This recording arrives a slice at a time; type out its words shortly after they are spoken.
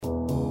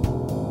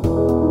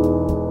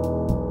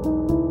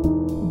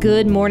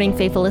Good morning,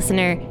 faithful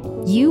listener.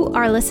 You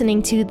are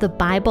listening to the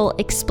Bible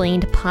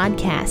Explained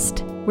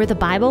podcast, where the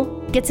Bible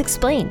gets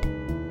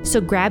explained. So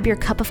grab your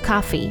cup of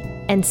coffee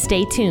and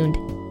stay tuned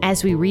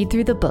as we read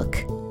through the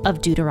book of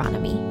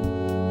Deuteronomy.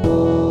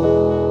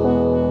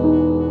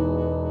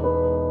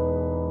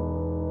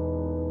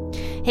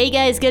 Hey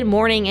guys, good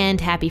morning and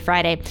happy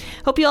Friday.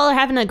 Hope you all are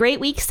having a great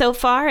week so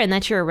far and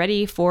that you're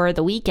ready for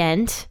the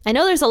weekend. I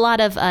know there's a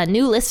lot of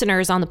new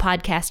listeners on the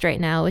podcast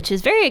right now, which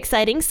is very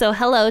exciting. So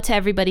hello to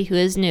everybody who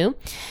is new.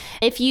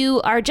 If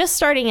you are just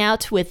starting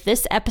out with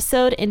this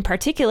episode in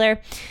particular,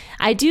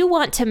 I do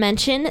want to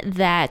mention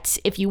that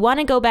if you want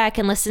to go back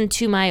and listen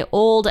to my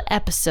old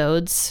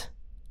episodes,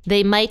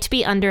 they might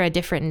be under a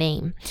different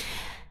name.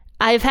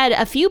 I've had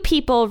a few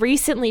people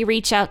recently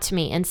reach out to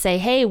me and say,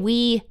 hey,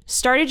 we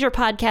started your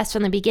podcast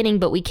from the beginning,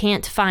 but we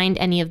can't find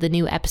any of the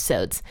new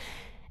episodes.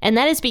 And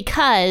that is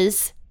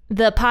because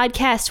the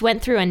podcast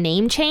went through a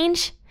name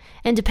change.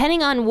 And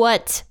depending on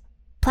what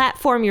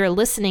platform you're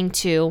listening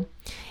to,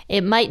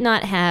 it might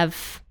not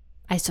have,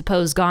 I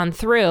suppose, gone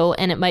through,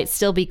 and it might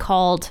still be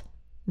called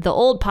the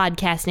old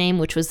podcast name,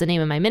 which was the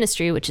name of my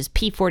ministry, which is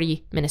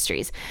P40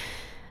 Ministries.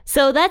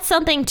 So that's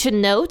something to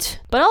note.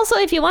 But also,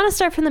 if you want to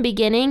start from the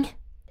beginning,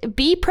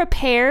 be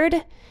prepared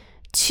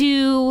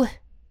to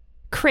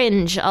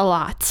cringe a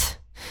lot,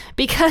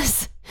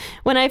 because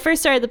when I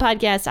first started the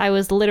podcast, I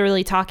was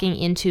literally talking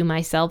into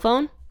my cell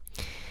phone.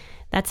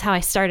 That's how I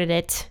started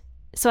it.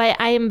 So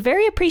I am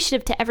very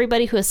appreciative to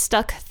everybody who has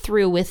stuck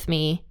through with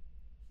me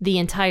the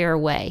entire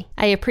way.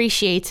 I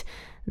appreciate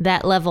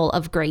that level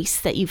of grace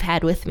that you've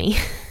had with me.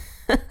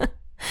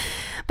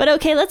 But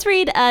okay, let's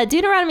read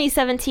Deuteronomy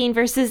 17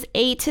 verses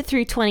 8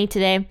 through 20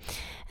 today.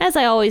 As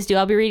I always do,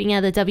 I'll be reading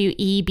out the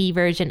WEB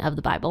version of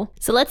the Bible.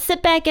 So let's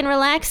sit back and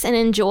relax and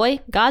enjoy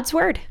God's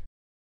Word.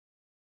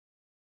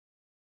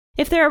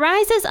 If there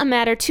arises a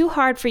matter too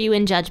hard for you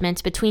in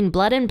judgment between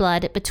blood and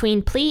blood,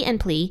 between plea and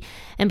plea,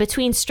 and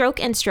between stroke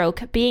and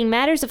stroke, being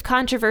matters of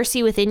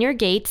controversy within your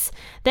gates,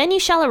 then you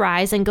shall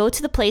arise and go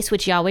to the place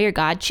which Yahweh your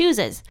God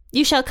chooses.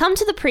 You shall come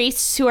to the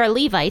priests who are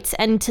Levites,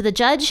 and to the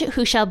judge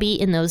who shall be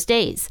in those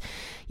days.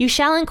 You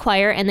shall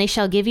inquire, and they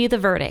shall give you the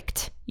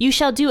verdict. You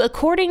shall do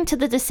according to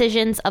the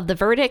decisions of the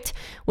verdict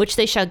which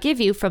they shall give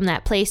you from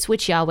that place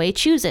which Yahweh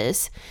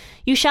chooses.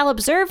 You shall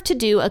observe to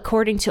do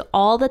according to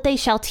all that they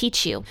shall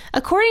teach you,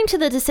 according to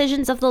the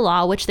decisions of the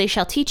law which they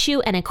shall teach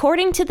you, and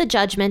according to the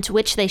judgment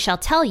which they shall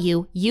tell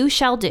you, you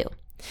shall do.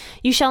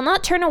 You shall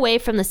not turn away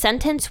from the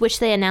sentence which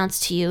they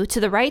announce to you, to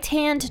the right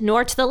hand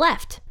nor to the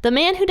left. The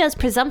man who does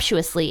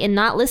presumptuously in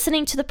not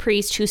listening to the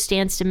priest who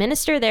stands to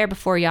minister there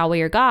before Yahweh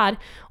your God,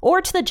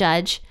 or to the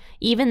judge,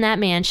 even that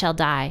man shall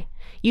die.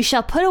 You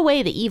shall put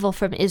away the evil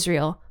from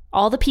Israel.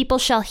 All the people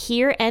shall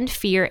hear and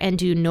fear and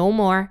do no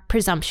more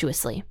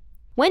presumptuously.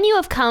 When you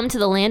have come to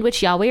the land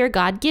which Yahweh your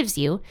God gives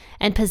you,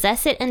 and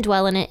possess it and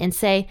dwell in it, and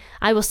say,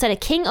 I will set a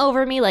king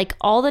over me like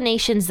all the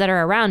nations that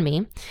are around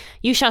me,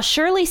 you shall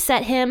surely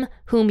set him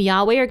whom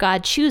Yahweh your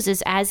God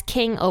chooses as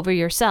king over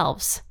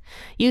yourselves.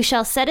 You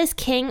shall set as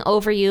king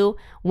over you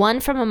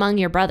one from among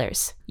your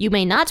brothers. You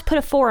may not put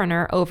a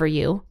foreigner over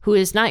you, who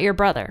is not your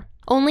brother.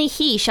 Only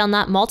he shall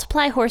not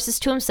multiply horses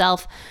to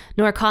himself,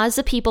 nor cause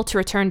the people to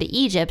return to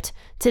Egypt,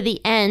 to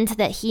the end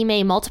that he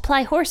may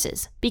multiply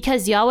horses,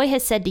 because Yahweh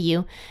has said to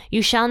you,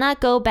 you shall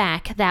not go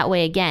back that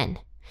way again.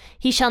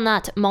 He shall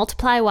not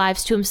multiply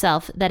wives to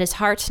himself, that his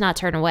heart not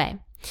turn away.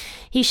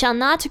 He shall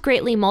not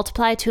greatly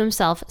multiply to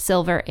himself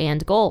silver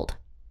and gold.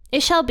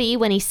 It shall be,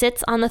 when he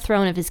sits on the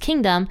throne of his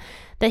kingdom,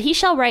 that he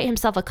shall write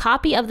himself a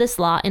copy of this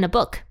law in a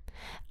book,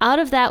 out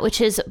of that which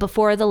is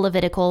before the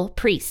Levitical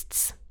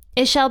priests.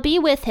 It shall be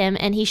with him,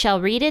 and he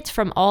shall read it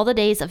from all the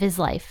days of his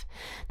life,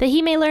 that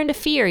he may learn to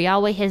fear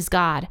Yahweh his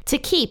God, to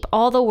keep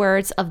all the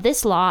words of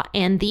this law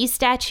and these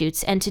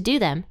statutes, and to do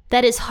them,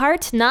 that his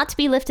heart not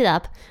be lifted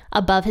up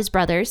above his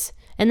brothers,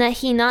 and that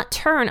he not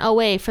turn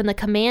away from the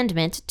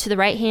commandment to the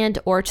right hand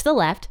or to the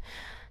left,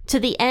 to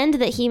the end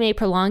that he may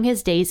prolong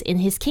his days in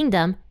his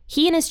kingdom,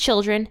 he and his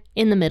children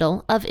in the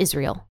middle of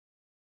Israel.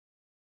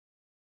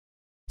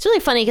 It's really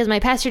funny because my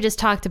pastor just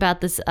talked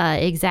about this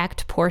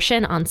exact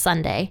portion on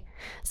Sunday.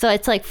 So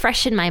it's like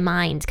fresh in my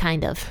mind,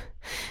 kind of.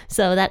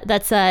 So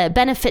that's a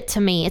benefit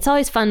to me. It's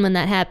always fun when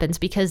that happens,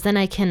 because then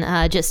I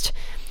can just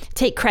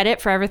take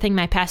credit for everything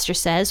my pastor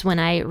says when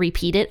I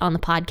repeat it on the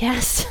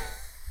podcast.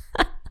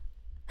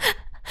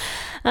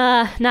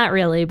 Not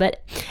really,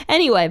 but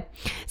anyway.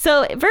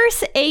 So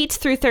verse 8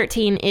 through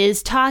 13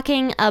 is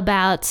talking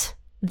about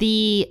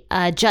the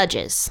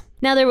judges.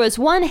 Now there was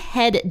one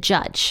head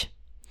judge.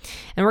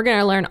 And we're going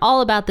to learn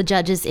all about the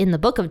judges in the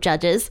book of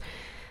Judges.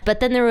 But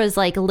then there was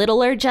like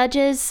littler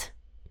judges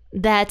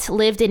that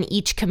lived in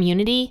each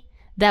community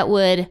that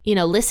would,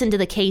 listen to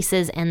the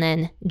cases and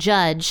then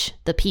judge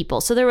the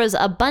people. So there was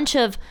a bunch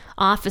of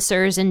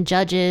officers and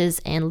judges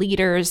and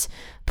leaders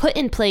put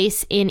in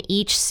place in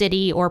each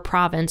city or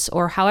province,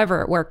 or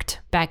however it worked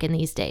back in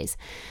these days.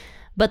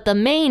 But the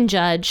main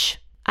judge,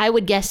 I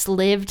would guess,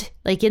 lived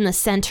like in the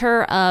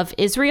center of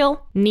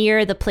Israel,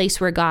 near the place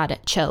where God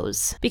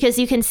chose. Because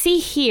you can see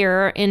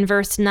here in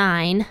verse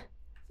 9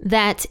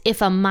 that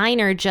if a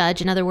minor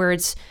judge, in other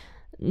words,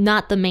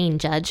 not the main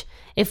judge,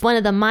 if one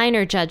of the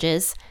minor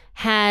judges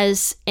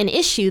has an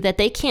issue that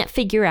they can't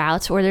figure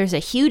out, or there's a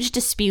huge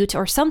dispute,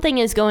 or something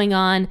is going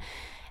on,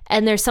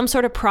 and there's some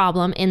sort of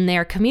problem in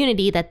their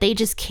community that they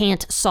just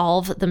can't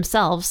solve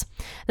themselves,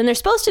 then they're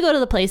supposed to go to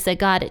the place that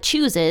God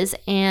chooses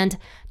and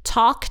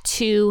talk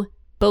to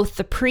both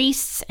the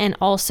priests and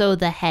also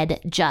the head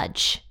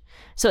judge.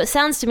 So it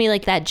sounds to me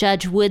like that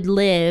judge would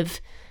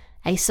live,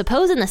 I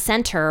suppose, in the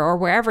center, or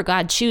wherever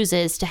God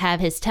chooses to have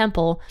his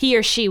temple. He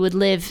or she would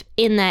live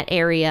in that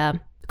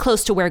area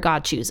close to where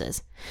God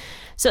chooses.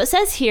 So it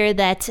says here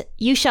that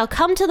you shall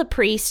come to the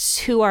priests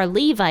who are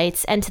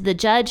Levites and to the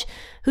judge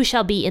who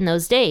shall be in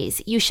those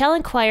days. You shall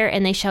inquire,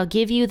 and they shall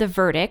give you the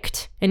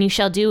verdict, and you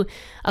shall do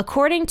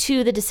according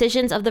to the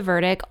decisions of the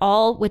verdict,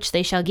 all which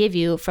they shall give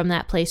you from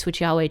that place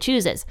which Yahweh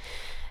chooses.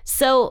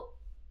 So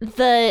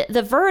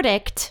the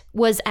verdict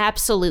was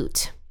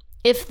absolute.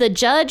 If the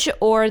judge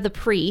or the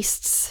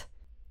priests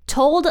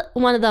told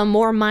one of the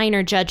more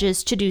minor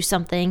judges to do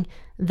something,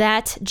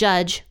 that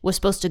judge was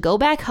supposed to go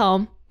back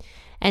home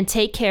and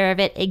take care of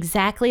it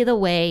exactly the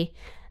way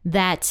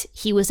that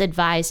he was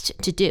advised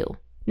to do.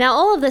 Now,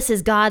 all of this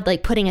is God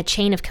like putting a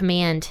chain of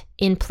command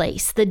in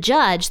place. The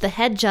judge, the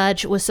head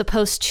judge, was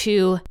supposed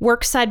to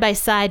work side by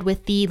side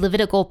with the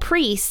Levitical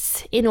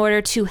priests in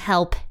order to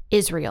help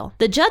Israel.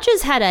 The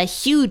judges had a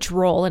huge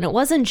role, and it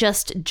wasn't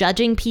just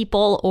judging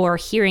people or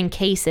hearing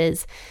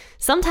cases.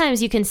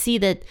 Sometimes you can see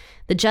that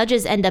the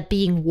judges end up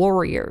being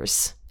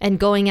warriors and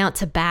going out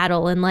to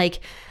battle and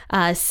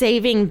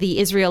saving the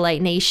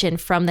Israelite nation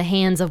from the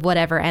hands of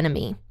whatever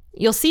enemy.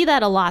 You'll see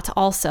that a lot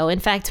also. In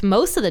fact,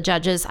 most of the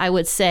judges, I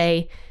would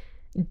say,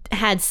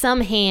 had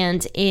some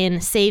hand in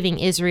saving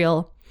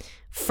Israel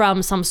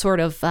from some sort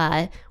of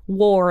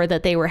war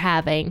that they were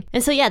having.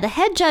 And so, yeah, the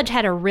head judge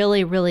had a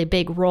really, really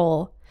big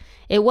role.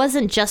 It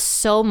wasn't just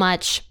so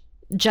much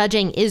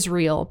judging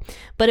Israel,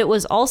 but it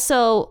was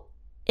also,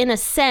 in a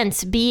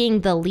sense,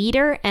 being the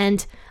leader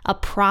and a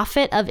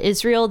prophet of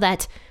Israel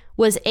that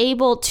was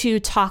able to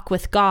talk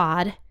with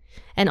God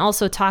and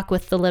also talk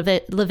with the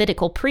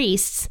Levitical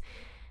priests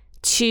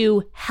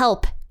to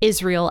help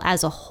Israel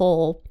as a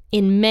whole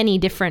in many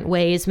different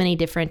ways, many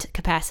different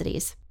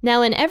capacities.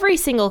 Now, in every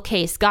single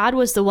case, God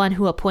was the one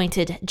who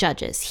appointed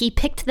judges. He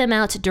picked them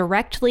out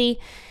directly,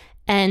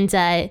 and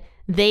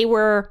they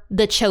were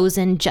the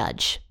chosen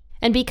judge.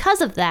 And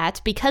because of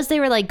that, because they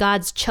were like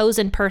God's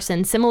chosen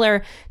person,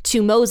 similar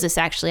to Moses,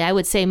 actually, I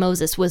would say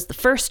Moses was the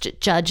first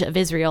judge of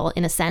Israel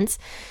in a sense.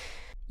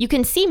 You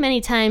can see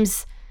many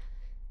times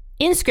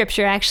in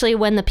scripture, actually,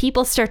 when the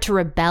people start to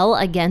rebel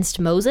against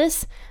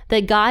Moses,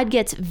 that God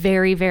gets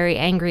very, very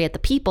angry at the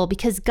people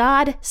because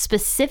God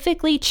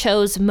specifically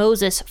chose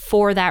Moses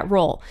for that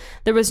role.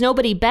 There was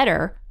nobody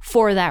better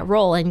for that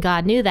role, and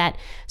God knew that.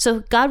 So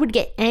God would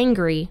get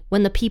angry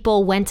when the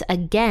people went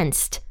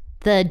against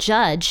the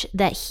judge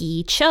that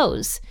he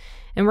chose.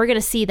 And we're going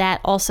to see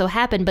that also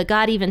happen. But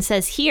God even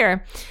says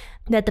here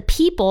that the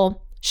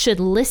people should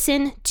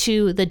listen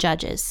to the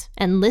judges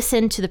and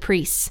listen to the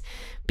priests,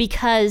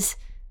 because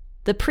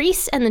the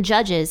priests and the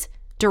judges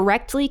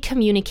directly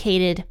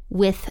communicated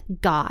with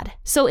God.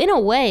 So in a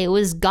way, it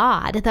was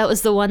God that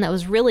was the one that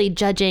was really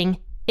judging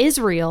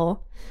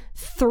Israel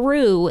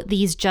through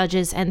these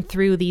judges and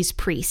through these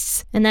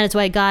priests. And that is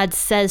why God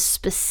says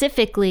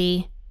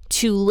specifically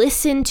to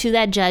listen to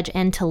that judge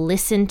and to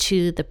listen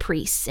to the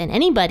priests. And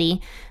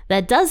anybody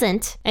that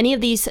doesn't, any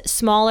of these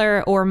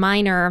smaller or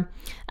minor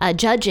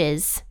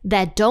judges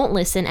that don't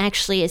listen,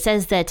 actually it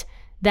says that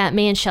that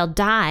man shall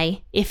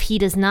die if he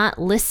does not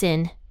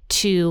listen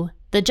to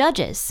the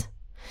judges.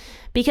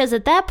 Because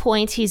at that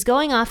point, he's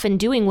going off and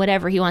doing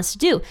whatever he wants to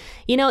do.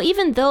 You know,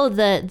 even though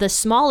the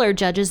smaller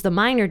judges, the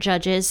minor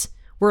judges,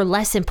 were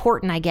less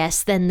important, I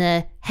guess, than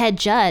the head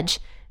judge,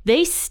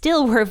 they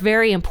still were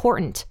very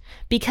important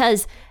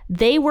because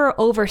they were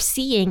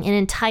overseeing an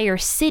entire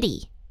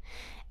city.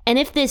 And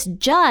if this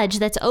judge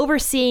that's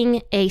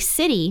overseeing a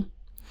city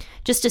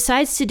just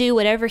decides to do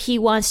whatever he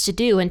wants to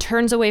do and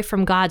turns away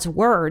from God's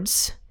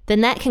words,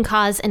 then that can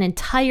cause an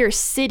entire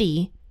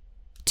city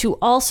to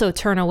also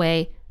turn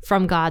away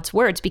from God's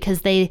words,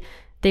 because they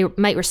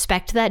might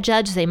respect that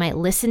judge, they might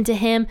listen to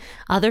him,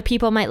 other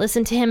people might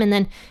listen to him, and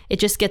then it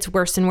just gets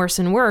worse and worse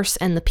and worse,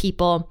 and the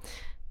people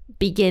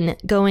begin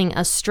going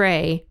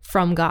astray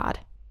from God.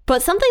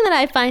 But something that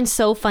I find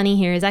so funny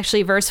here is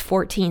actually verse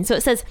 14. So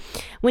it says,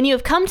 when you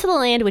have come to the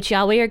land which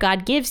Yahweh your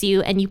God gives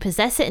you, and you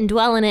possess it and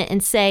dwell in it,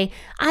 and say,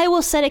 I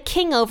will set a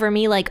king over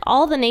me like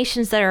all the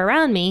nations that are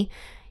around me,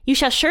 you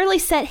shall surely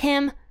set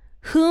him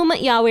whom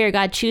Yahweh your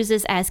God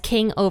chooses as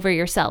king over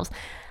yourselves.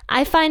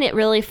 I find it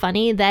really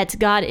funny that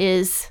God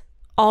is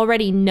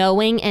already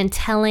knowing and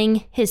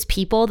telling his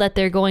people that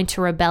they're going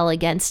to rebel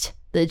against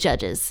the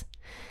judges.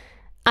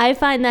 I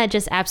find that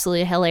just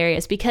absolutely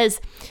hilarious,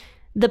 because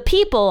the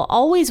people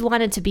always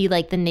wanted to be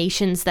like the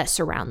nations that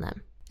surround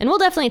them. And we'll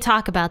definitely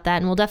talk about that,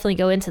 and we'll definitely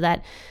go into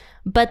that.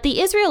 But the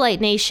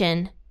Israelite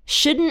nation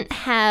shouldn't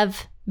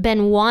have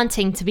been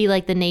wanting to be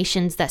like the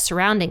nations that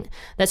surrounded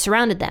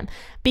them,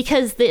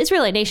 because the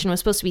Israelite nation was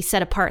supposed to be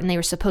set apart and they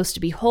were supposed to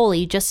be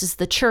holy, just as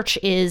the church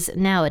is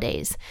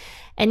nowadays.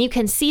 And you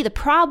can see the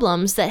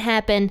problems that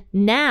happen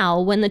now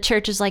when the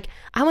church is like,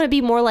 I want to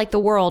be more like the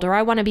world, or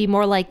I want to be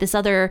more like this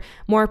other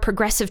more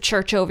progressive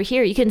church over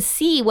here. You can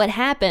see what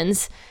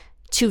happens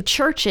to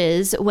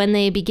churches when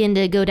they begin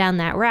to go down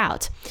that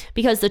route,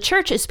 because the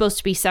church is supposed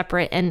to be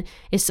separate and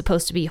is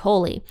supposed to be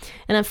holy.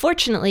 And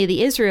unfortunately,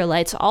 the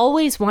Israelites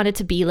always wanted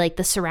to be like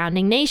the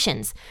surrounding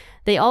nations.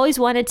 They always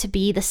wanted to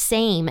be the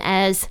same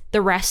as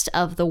the rest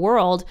of the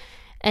world.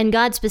 And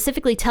God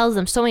specifically tells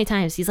them so many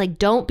times, he's like,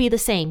 don't be the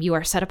same. You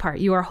are set apart.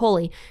 You are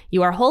holy.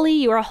 You are holy.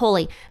 You are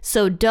holy.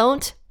 So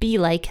don't be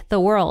like the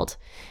world.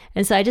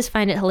 And so I just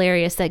find it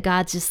hilarious that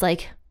God's just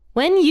like,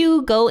 when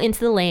you go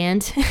into the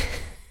land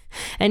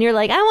and you're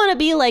like, I want to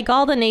be like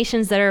all the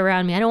nations that are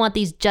around me. I don't want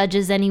these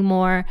judges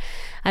anymore.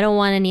 I don't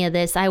want any of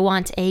this. I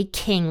want a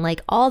king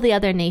like all the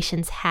other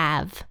nations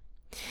have.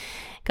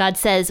 God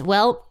says,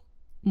 well,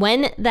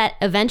 when that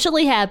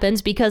eventually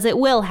happens, because it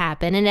will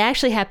happen, and it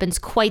actually happens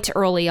quite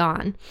early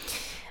on,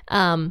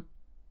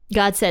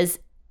 God says,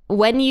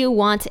 when you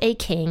want a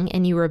king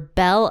and you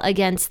rebel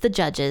against the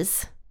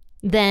judges,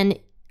 then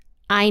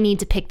I need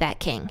to pick that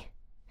king.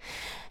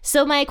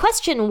 So my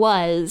question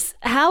was,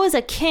 how is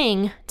a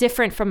king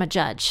different from a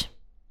judge?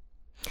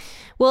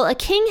 Well, a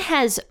king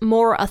has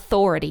more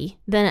authority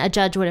than a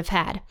judge would have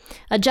had.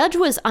 A judge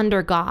was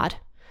under God.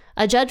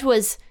 A judge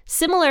was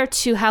similar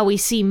to how we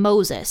see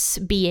Moses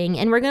being,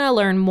 and we're going to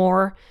learn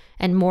more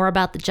and more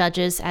about the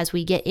judges as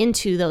we get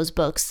into those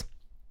books.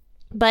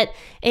 But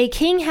a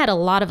king had a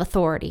lot of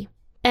authority.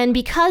 And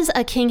because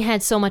a king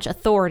had so much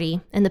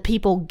authority, and the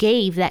people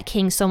gave that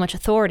king so much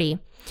authority,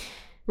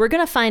 we're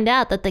going to find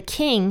out that the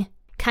king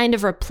kind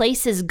of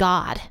replaces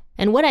God.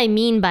 And what I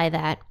mean by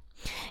that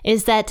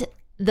is that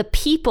the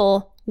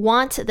people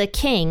want the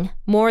king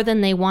more than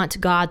they want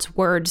God's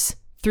words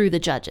through the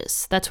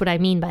judges. That's what I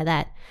mean by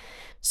that.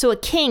 So a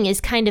king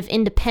is kind of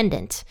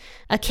independent.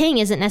 A king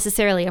isn't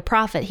necessarily a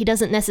prophet. He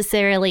doesn't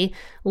necessarily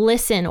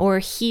listen or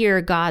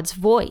hear God's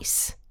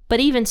voice.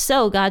 But even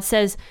so, God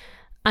says,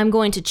 I'm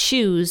going to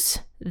choose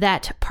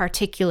that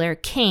particular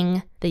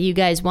king that you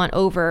guys want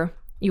over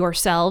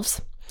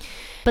yourselves.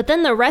 But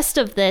then the rest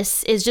of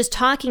this is just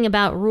talking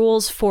about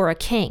rules for a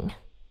king.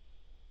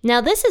 Now,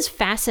 this is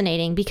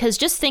fascinating because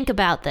just think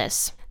about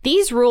this.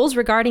 These rules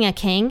regarding a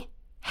king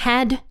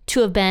had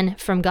to have been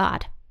from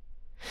God.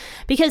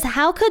 Because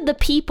how could the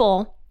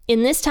people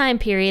in this time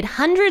period,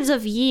 hundreds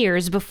of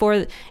years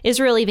before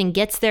Israel even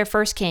gets their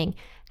first king,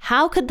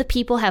 how could the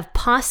people have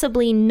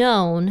possibly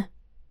known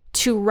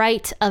to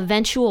write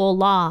eventual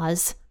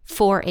laws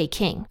for a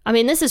king? I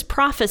mean, this is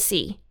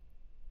prophecy.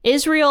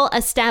 Israel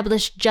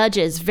established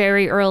judges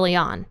very early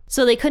on,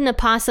 so they couldn't have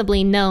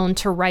possibly known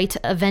to write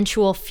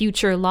eventual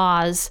future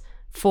laws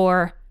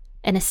for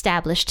an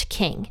established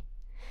king.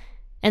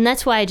 And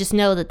that's why I just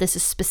know that this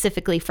is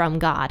specifically from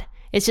God.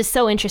 It's just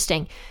so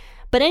interesting.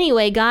 But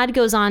anyway, God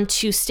goes on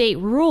to state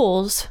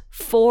rules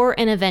for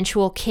an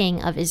eventual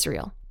king of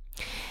Israel.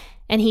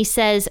 And he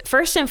says,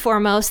 first and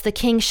foremost, the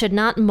king should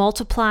not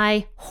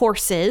multiply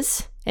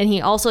horses, and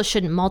he also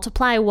shouldn't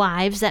multiply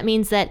wives. That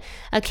means that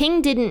a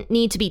king didn't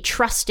need to be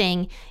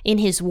trusting in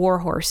his war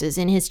horses,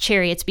 in his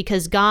chariots,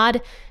 because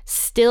God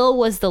still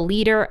was the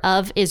leader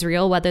of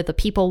Israel, whether the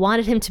people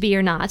wanted him to be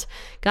or not.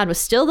 God was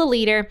still the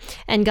leader,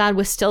 and God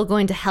was still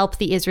going to help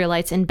the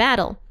Israelites in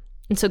battle.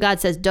 And so God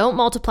says, don't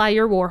multiply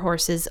your war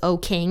horses, O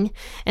king.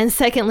 And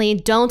secondly,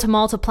 don't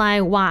multiply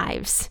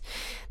wives.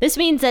 This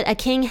means that a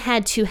king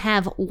had to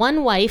have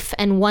one wife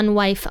and one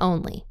wife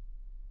only,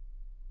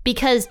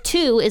 because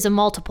two is a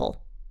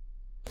multiple.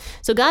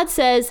 So God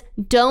says,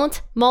 don't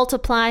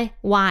multiply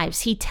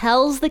wives. He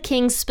tells the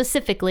kings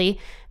specifically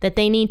that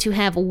they need to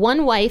have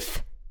one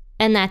wife,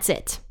 and that's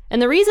it.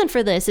 And the reason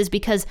for this is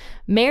because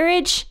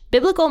marriage,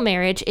 biblical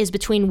marriage, is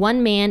between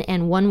one man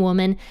and one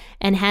woman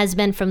and has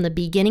been from the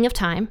beginning of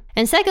time.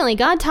 And secondly,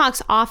 God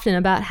talks often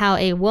about how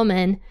a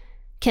woman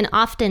can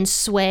often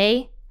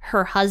sway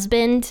her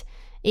husband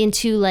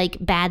into like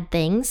bad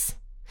things.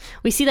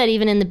 We see that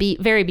even in the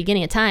very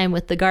beginning of time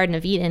with the Garden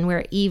of Eden,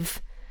 where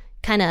Eve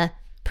kind of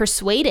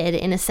persuaded,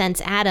 in a sense,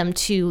 Adam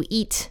to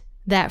eat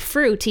that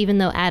fruit, even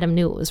though Adam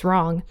knew it was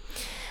wrong.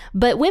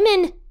 But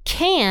women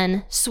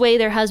can sway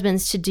their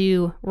husbands to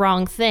do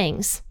wrong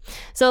things.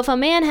 So if a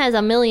man has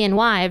a million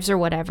wives or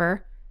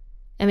whatever,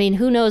 I mean,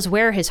 who knows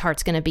where his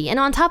heart's going to be. And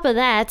on top of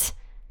that,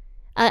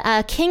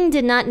 a king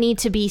did not need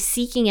to be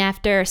seeking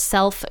after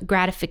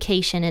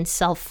self-gratification and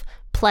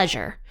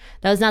self-pleasure.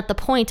 That was not the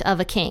point of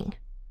a king,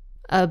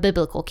 a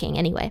biblical king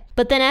anyway.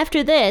 But then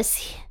after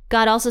this,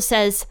 God also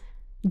says,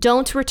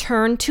 don't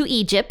return to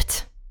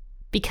Egypt,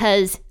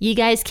 because you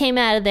guys came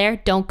out of there.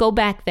 Don't go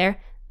back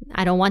there.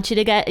 I don't want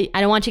you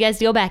guys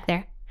to go back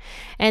there.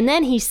 And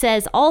then he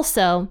says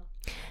also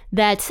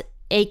that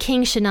a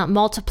king should not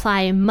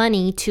multiply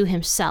money to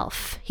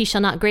himself. He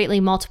shall not greatly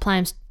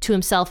multiply to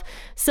himself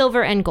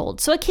silver and gold.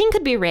 So a king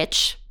could be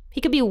rich,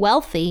 He could be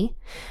wealthy,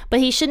 but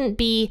he shouldn't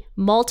be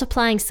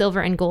multiplying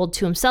silver and gold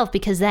to himself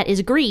because that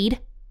is greed.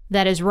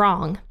 That is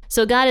wrong.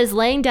 So God is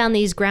laying down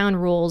these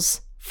ground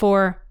rules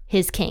for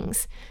his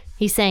kings.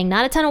 He's saying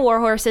not a ton of war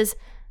horses,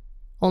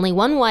 only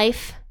one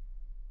wife,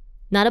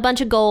 not a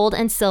bunch of gold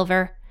and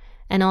silver,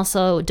 and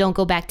also don't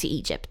go back to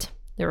Egypt.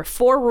 There are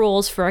 4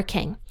 rules for a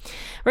king.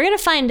 We're going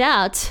to find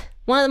out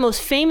one of the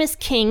most famous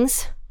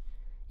kings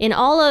in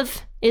all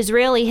of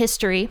Israeli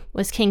history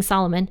was King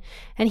Solomon,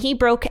 and he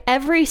broke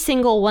every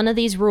single one of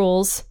these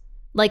rules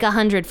like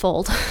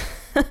 100-fold,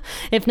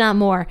 if not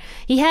more.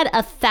 He had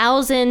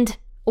 1,000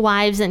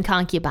 wives and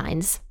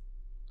concubines.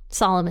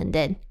 Solomon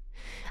did.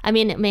 I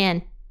mean,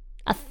 man,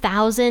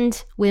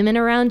 1,000 women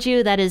around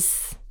you,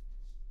 that's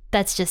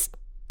just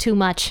too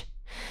much.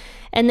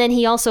 And then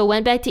he also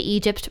went back to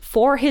Egypt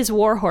for his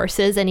war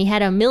horses, and he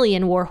had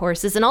 1,000,000 war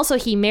horses. And also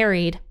he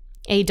married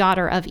a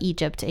daughter of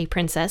Egypt, a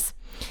princess.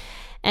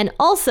 And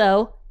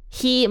also,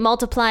 he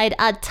multiplied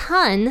a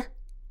ton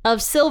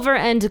of silver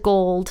and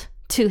gold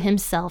to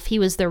himself. He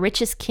was the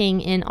richest king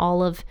in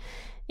all of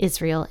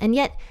Israel. And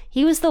yet,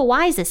 he was the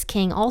wisest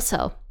king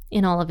also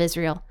in all of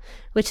Israel,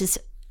 which is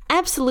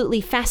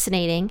absolutely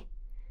fascinating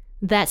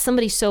that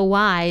somebody so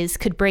wise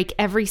could break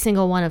every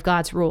single one of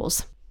God's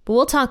rules. But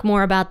we'll talk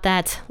more about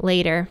that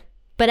later.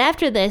 But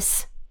after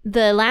this,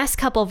 the last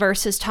couple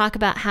verses talk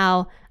about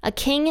how a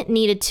king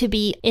needed to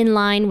be in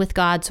line with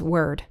God's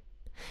word.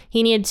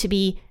 He needed to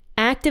be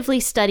actively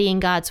studying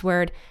God's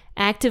word,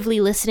 actively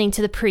listening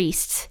to the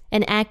priests,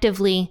 and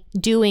actively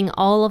doing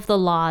all of the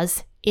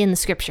laws in the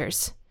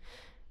scriptures.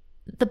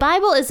 The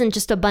Bible isn't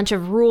just a bunch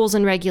of rules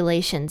and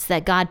regulations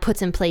that God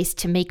puts in place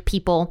to make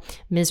people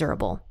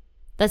miserable.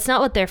 That's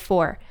not what they're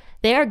for.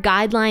 They are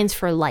guidelines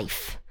for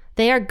life.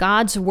 They are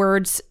God's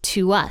words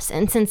to us.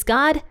 And since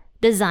God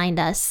designed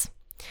us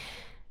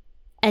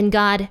and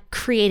God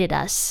created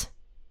us,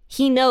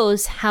 he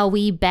knows how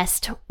we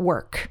best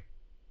work.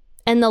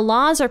 And the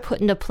laws are put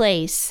into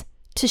place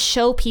to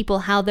show people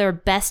how they're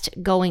best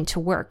going to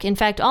work. In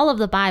fact, all of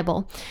the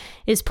Bible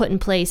is put in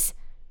place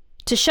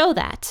to show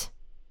that.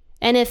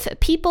 And if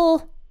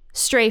people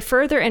stray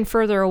further and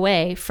further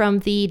away from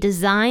the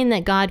design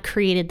that God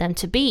created them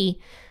to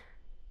be,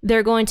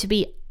 they're going to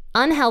be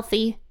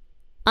unhealthy,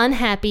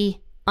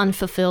 unhappy,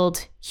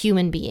 unfulfilled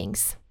human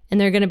beings.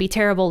 And they're going to be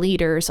terrible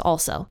leaders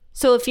also.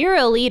 So if you're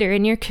a leader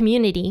in your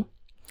community,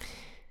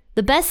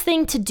 the best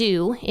thing to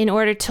do in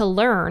order to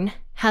learn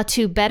how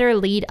to better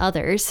lead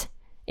others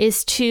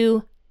is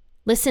to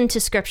listen to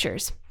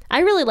scriptures. I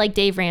really like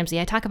Dave Ramsey.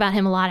 I talk about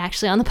him a lot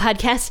actually on the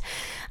podcast.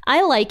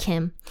 I like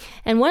him.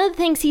 And one of the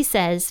things he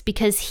says,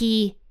 because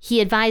he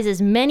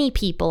advises many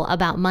people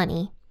about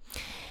money,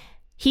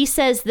 he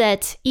says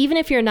that even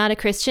if you're not a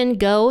Christian,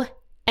 go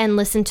and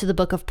listen to the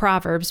book of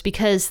Proverbs,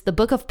 because the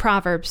book of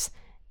Proverbs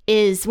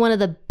is one of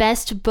the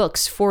best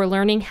books for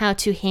learning how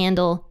to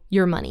handle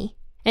your money.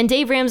 And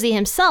Dave Ramsey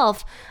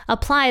himself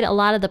applied a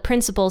lot of the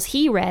principles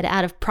he read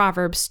out of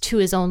Proverbs to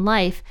his own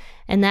life,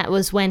 and that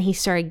was when he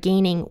started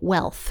gaining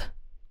wealth.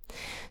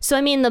 So,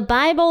 I mean, the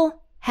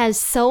Bible has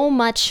so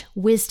much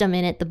wisdom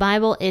in it. The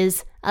Bible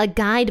is a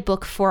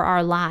guidebook for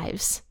our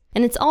lives,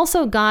 and it's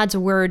also God's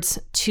words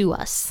to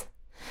us.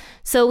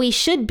 So we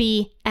should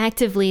be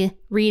actively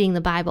reading the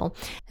Bible.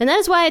 And that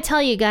is why I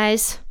tell you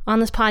guys on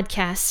this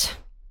podcast,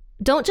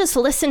 don't just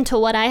listen to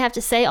what I have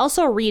to say,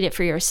 also read it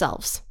for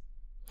yourselves.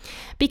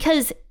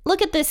 Because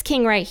look at this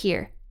king right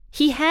here.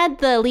 He had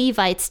the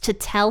Levites to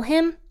tell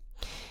him,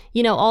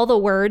 all the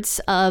words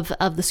of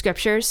the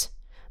scriptures,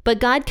 but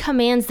God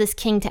commands this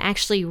king to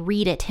actually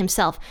read it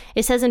himself.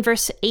 It says in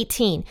verse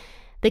 18,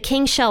 "The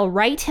king shall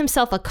write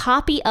himself a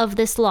copy of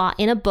this law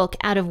in a book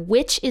out of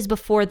which is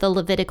before the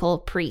Levitical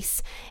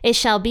priests. It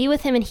shall be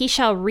with him, and he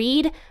shall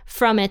read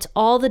from it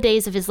all the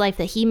days of his life,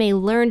 that he may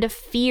learn to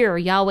fear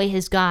Yahweh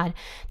his God,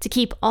 to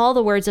keep all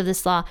the words of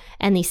this law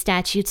and these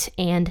statutes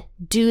and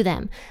do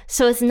them."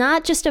 So it's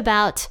not just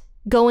about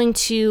going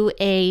to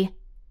a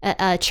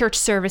church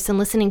service and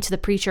listening to the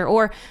preacher,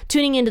 or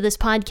tuning into this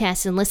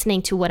podcast and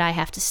listening to what I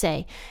have to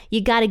say. You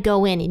got to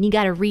go in and you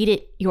got to read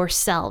it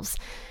yourselves.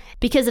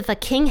 Because if a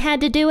king had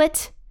to do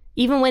it,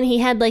 even when he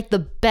had like the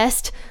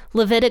best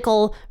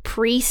Levitical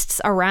priests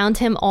around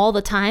him all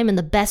the time and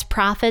the best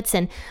prophets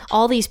and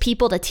all these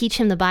people to teach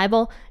him the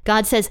Bible,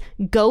 God says,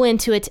 go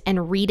into it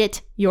and read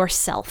it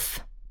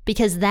yourself,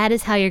 because that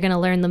is how you're going to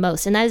learn the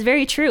most. And that is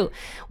very true.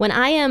 When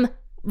I am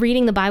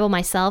reading the Bible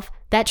myself,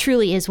 that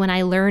truly is when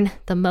I learn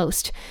the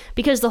most,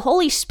 because the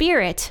Holy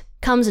Spirit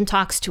comes and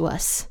talks to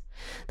us.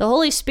 The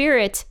Holy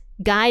Spirit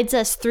guides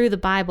us through the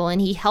Bible,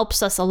 and he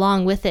helps us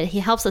along with it. He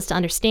helps us to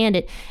understand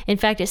it. In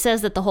fact, it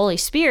says that the Holy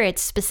Spirit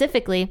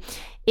specifically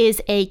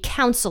is a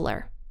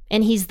counselor,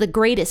 and he's the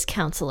greatest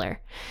counselor.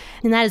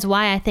 And that is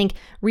why I think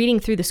reading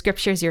through the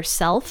scriptures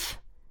yourself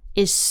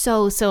is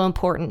so, so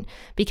important,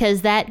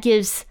 because that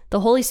gives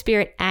the Holy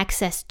Spirit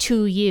access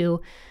to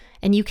you,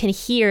 and you can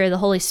hear the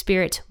Holy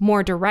Spirit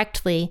more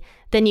directly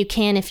than you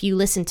can if you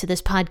listen to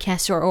this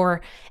podcast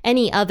or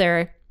any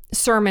other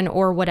sermon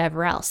or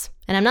whatever else.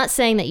 And I'm not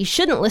saying that you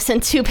shouldn't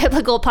listen to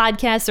biblical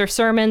podcasts or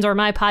sermons or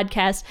my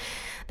podcast.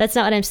 That's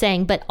not what I'm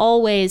saying. But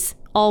always,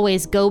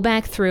 always go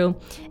back through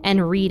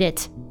and read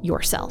it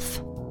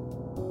yourself.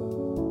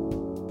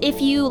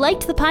 If you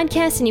liked the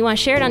podcast and you want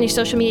to share it on your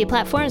social media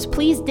platforms,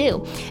 please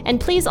do. And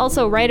please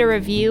also write a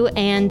review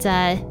and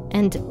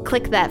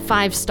click that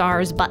 5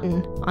 stars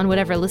button on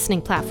whatever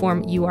listening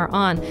platform you are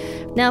on.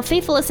 Now,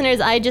 faithful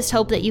listeners, I just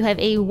hope that you have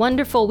a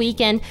wonderful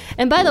weekend.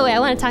 And by the way, I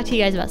want to talk to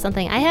you guys about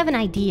something. I have an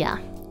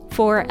idea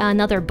for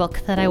another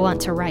book that I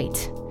want to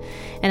write.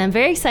 And I'm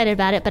very excited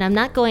about it, but I'm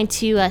not going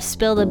to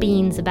spill the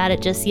beans about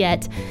it just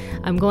yet.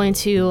 I'm going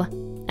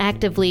to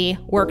actively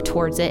work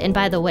towards it. And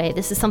by the way,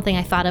 this is something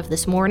I thought of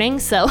this morning,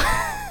 so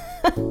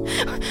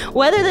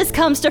whether this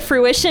comes to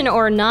fruition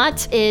or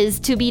not is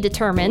to be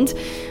determined.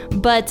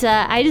 But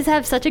I just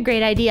have such a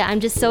great idea. I'm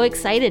just so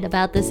excited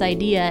about this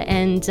idea,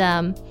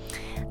 and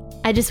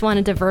I just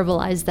wanted to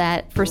verbalize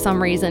that for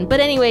some reason. But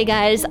anyway,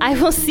 guys, I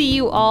will see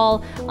you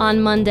all on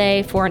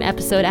Monday for an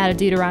episode out of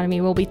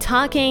Deuteronomy. We'll be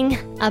talking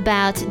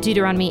about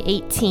Deuteronomy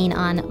 18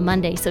 on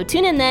Monday. So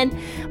tune in then,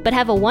 but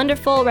have a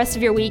wonderful rest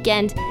of your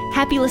weekend.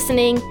 Happy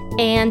listening,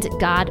 and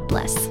God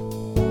bless.